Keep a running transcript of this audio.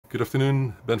Good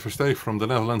afternoon, Ben Versteeg from the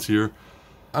Netherlands here.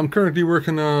 I'm currently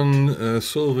working on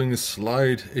solving a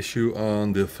slide issue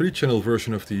on the 3-channel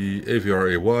version of the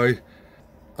AVR-AY.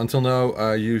 Until now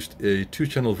I used a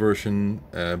 2-channel version,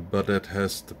 but that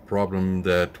has the problem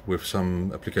that with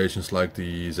some applications like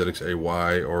the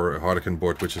ZX-AY or a Harlequin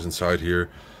board which is inside here,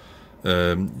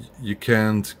 you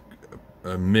can't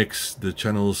mix the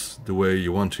channels the way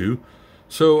you want to.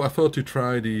 So I thought to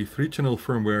try the 3-channel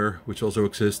firmware, which also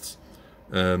exists.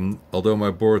 Although my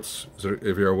boards, the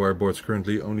AVR-AY boards,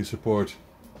 currently only support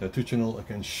 2-channel, I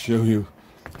can show you.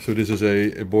 So this is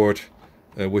a board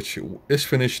which is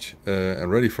finished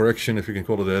and ready for action, if you can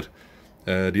call it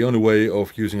that. The only way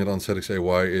of using it on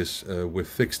ZX-AY is with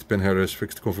fixed pin headers,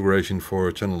 fixed configuration for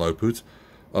channel output.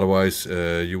 Otherwise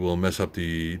you will mess up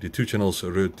the 2 channels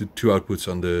or the 2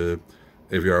 outputs on the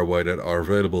AVR-AY that are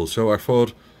available. So I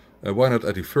thought, why not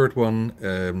add the 3rd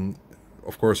one?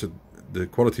 Of course the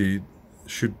quality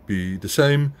should be the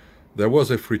same. There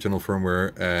was a 3-channel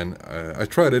firmware and I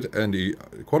tried it and the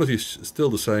quality is still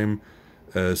the same,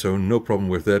 so no problem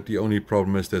with that. The only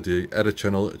problem is that the added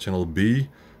channel, channel B,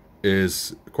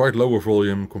 is quite lower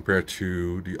volume compared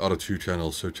to the other 2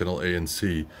 channels, so channel A and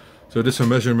C. So there's some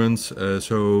measurements.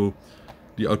 So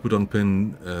the output on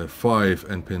pin 5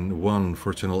 and pin 1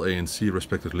 for channel A and C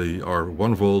respectively are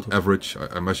 1 volt average.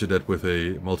 I measured that with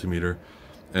a multimeter.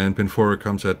 And pin 4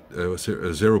 comes at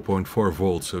 0.4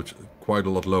 volts, so it's quite a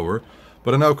lot lower.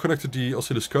 But I now connected the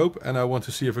oscilloscope and I want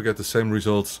to see if I get the same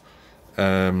results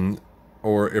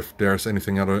or if there's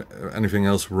anything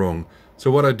else wrong.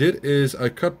 So what I did is I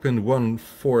cut pin 1,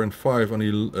 4 and 5 on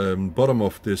the bottom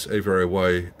of this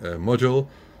AVR-AY module.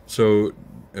 So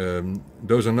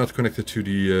those are not connected to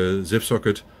the zip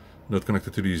socket, not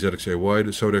connected to the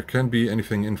ZX-AY, so there can't be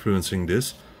anything influencing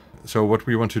this. So what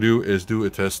we want to do is do a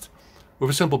test with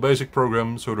a simple basic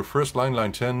program. So the first line,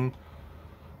 line 10,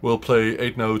 will play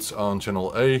 8 notes on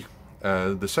channel A.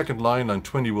 The second line, line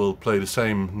 20, will play the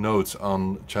same notes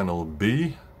on channel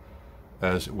B,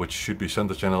 which should be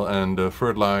center channel, and the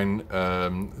 3rd line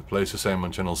plays the same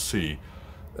on channel C.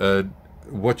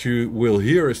 What you will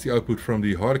hear is the output from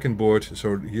the Harlequin board.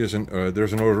 So here's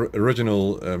there's an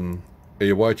original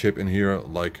AY chip in here,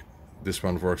 like this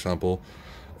one for example.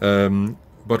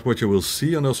 But what you will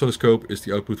see on the oscilloscope is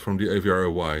the output from the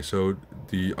AVR-AY. So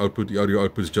the audio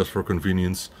output is just for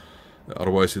convenience.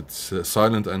 Otherwise it's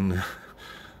silent and,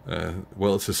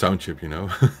 well, it's a sound chip, you know.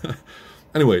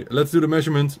 Anyway, let's do the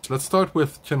measurement. So let's start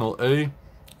with channel A.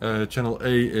 Channel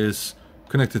A is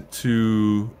connected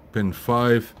to pin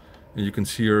 5. And you can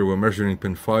see here we're measuring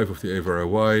pin 5 of the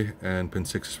AVR-AY and pin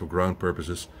 6 is for ground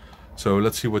purposes. So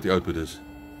let's see what the output is.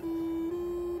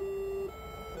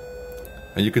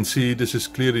 And you can see this is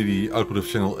clearly the output of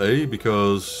channel A,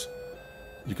 because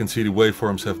you can see the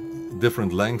waveforms have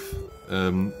different length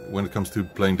when it comes to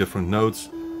playing different notes.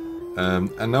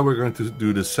 And now we're going to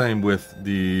do the same with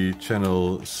the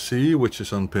channel C, which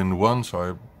is on pin 1, so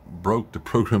I broke the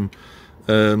program.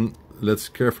 Let's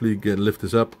carefully lift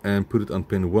this up and put it on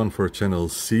pin 1 for channel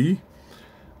C.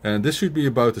 And this should be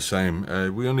about the same.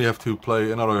 We only have to play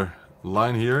another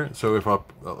line here. So if I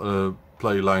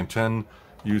play line 10,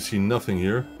 you see nothing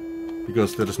here,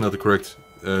 because that is not the correct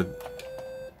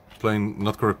playing,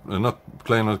 not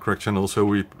playing on the correct channel. So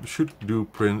we should do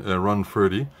run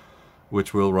 30,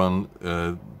 which will run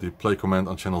the play command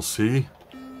on channel C,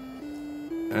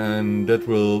 and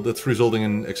that's resulting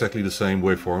in exactly the same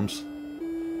waveforms.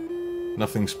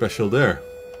 Nothing special there.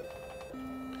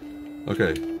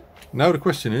 Okay, now the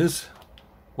question is,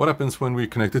 what happens when we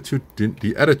connect it to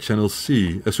the added channel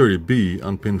B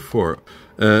on pin 4?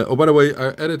 Oh, by the way,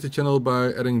 I added the channel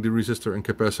by adding the resistor and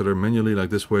capacitor manually,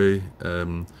 like this way,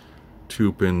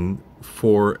 to pin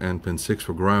 4 and pin 6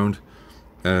 for ground.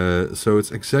 So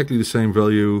it's exactly the same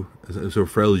value, so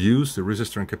values, the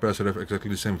resistor and capacitor have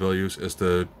exactly the same values as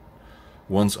the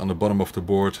ones on the bottom of the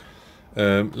board.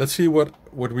 Let's see what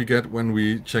we get when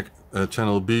we check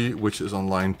channel B, which is on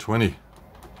line 20.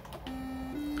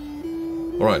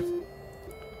 Alright,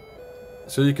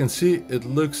 so you can see it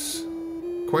looks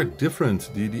quite different.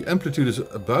 The amplitude is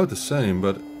about the same,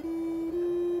 but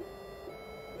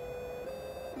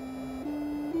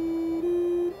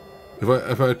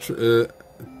if I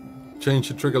change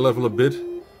the trigger level a bit,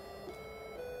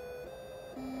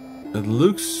 it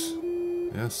looks,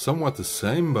 yeah, somewhat the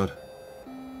same, but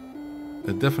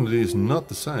it definitely is not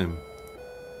the same.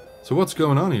 So what's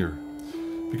going on here?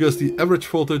 Because the average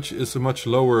voltage is much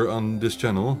lower on this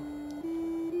channel,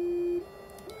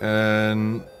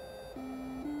 and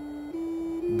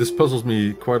this puzzles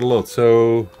me quite a lot.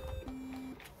 So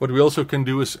what we also can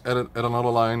do is add another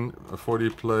line for the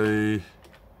play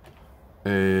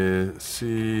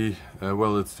C,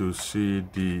 well, let's do C,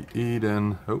 D, E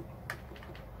then. Oh,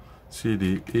 C,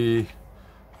 D, E,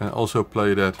 and also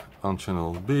play that on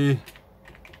channel B,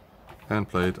 and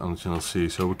play it on channel C.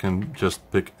 So we can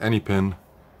just pick any pin.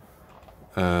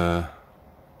 Oh,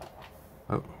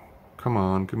 come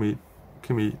on, give me,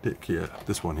 yeah,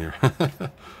 this one here.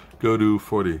 Go to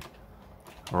 40.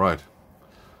 All right.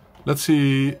 Let's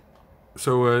see.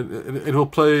 So it will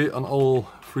play on all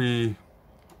 3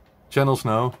 channels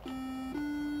now,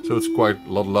 so it's quite a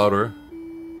lot louder.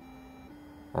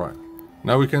 All right,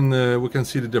 now we can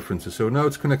see the differences. So now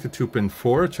it's connected to pin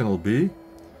 4, channel B.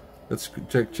 Let's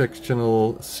check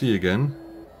channel C again.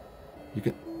 You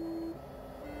can.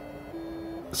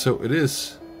 So it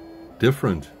is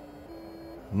different,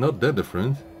 not that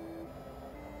different,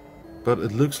 but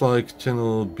it looks like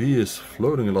channel B is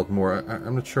floating a lot more.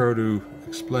 I'm not sure how to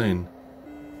explain.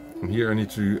 And here I need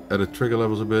to edit trigger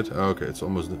levels a bit. Oh, okay, it's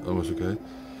almost okay.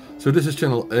 So this is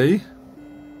channel A.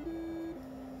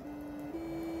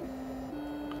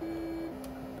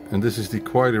 And this is the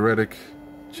quite erratic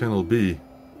channel B.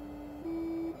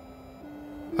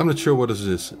 I'm not sure what this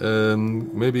is.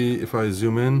 Maybe if I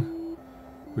zoom in,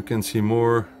 we can see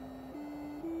more.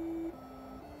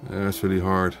 It's really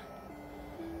hard.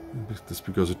 That's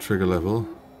because of trigger level.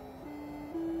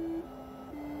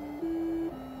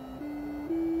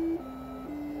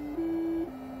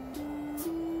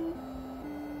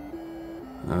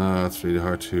 It's really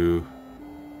hard to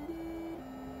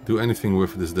do anything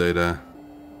with this data.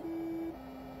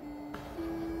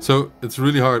 So it's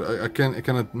really hard. I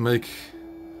cannot make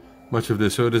much of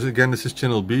this. So this is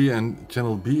channel B, and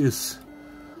channel B is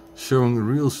showing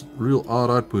real odd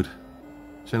output.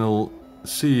 Channel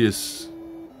C is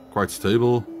quite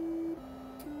stable,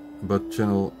 but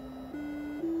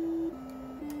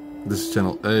this is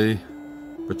channel A,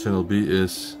 but channel B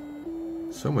is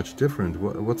so much different.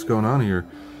 What's going on here?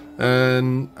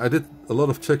 And I did a lot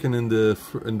of checking in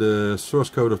the source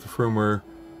code of the firmware.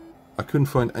 I couldn't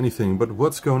find anything. But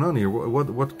what's going on here?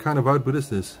 What kind of output is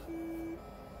this?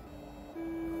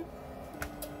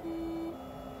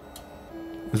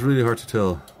 It's really hard to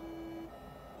tell.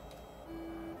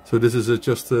 So this is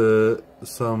just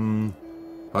some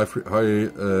high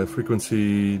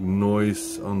frequency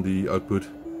noise on the output.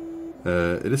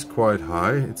 It is quite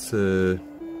high. It's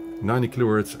 90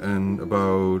 kilohertz and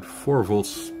about 4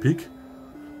 volts peak.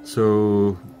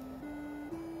 So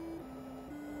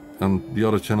on the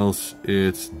other channels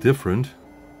it's different.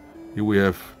 Here we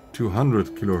have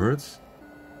 200 kilohertz,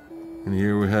 and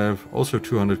here we have also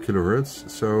 200 kilohertz.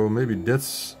 So maybe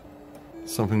that's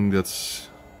something that's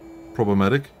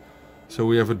problematic. So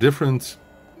we have a different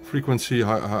frequency,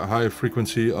 high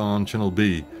frequency on channel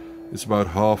B. It's about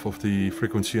half of the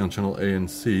frequency on channel A and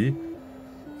C.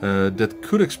 That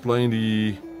could explain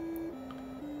the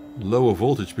lower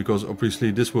voltage, because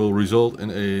obviously this will result in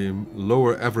a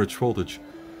lower average voltage.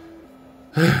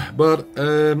 But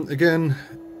again,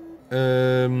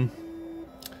 the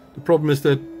problem is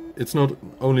that it's not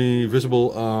only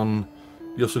visible on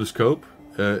the oscilloscope,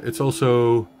 it's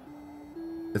also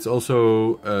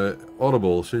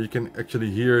audible. So you can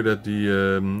actually hear that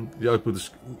the output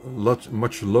is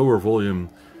much lower volume,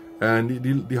 and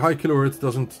the high kilohertz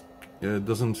doesn't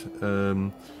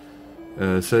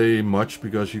say much,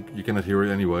 because you cannot hear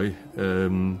it anyway.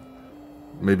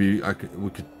 Maybe we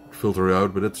could filter it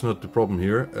out, but that's not the problem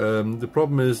here. The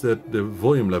problem is that the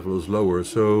volume level is lower.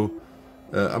 So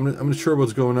I'm not sure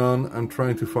what's going on. I'm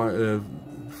trying to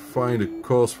find a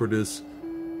cause for this,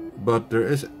 but there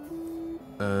is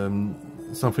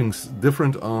something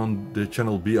different on the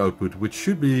channel B output, which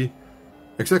should be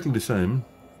exactly the same,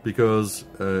 because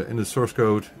in the source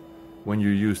code, when you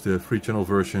use the 3-channel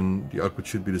version, the output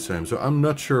should be the same. So I'm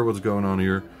not sure what's going on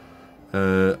here.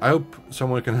 I hope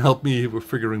someone can help me with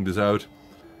figuring this out.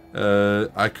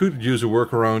 I could use a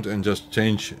workaround and just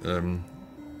change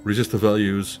resistor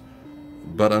values,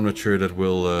 but I'm not sure that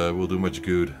will do much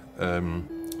good.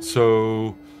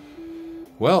 So,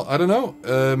 well, I don't know.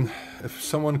 If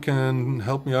someone can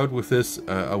help me out with this,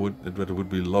 it would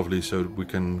be lovely, so that we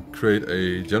can create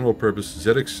a general purpose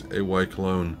ZX-AY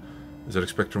clone, ZX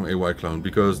Spectrum AY clone,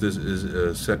 because this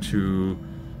is set to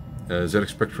ZX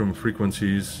Spectrum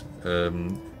frequencies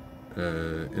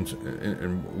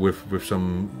with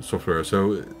some software.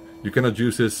 So you cannot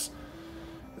use this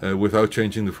without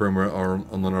changing the firmware or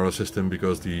on another system,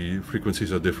 because the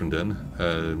frequencies are different then.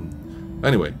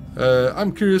 Anyway,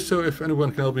 I'm curious, so if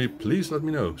anyone can help me, please let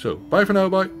me know. So, bye for now,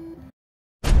 bye!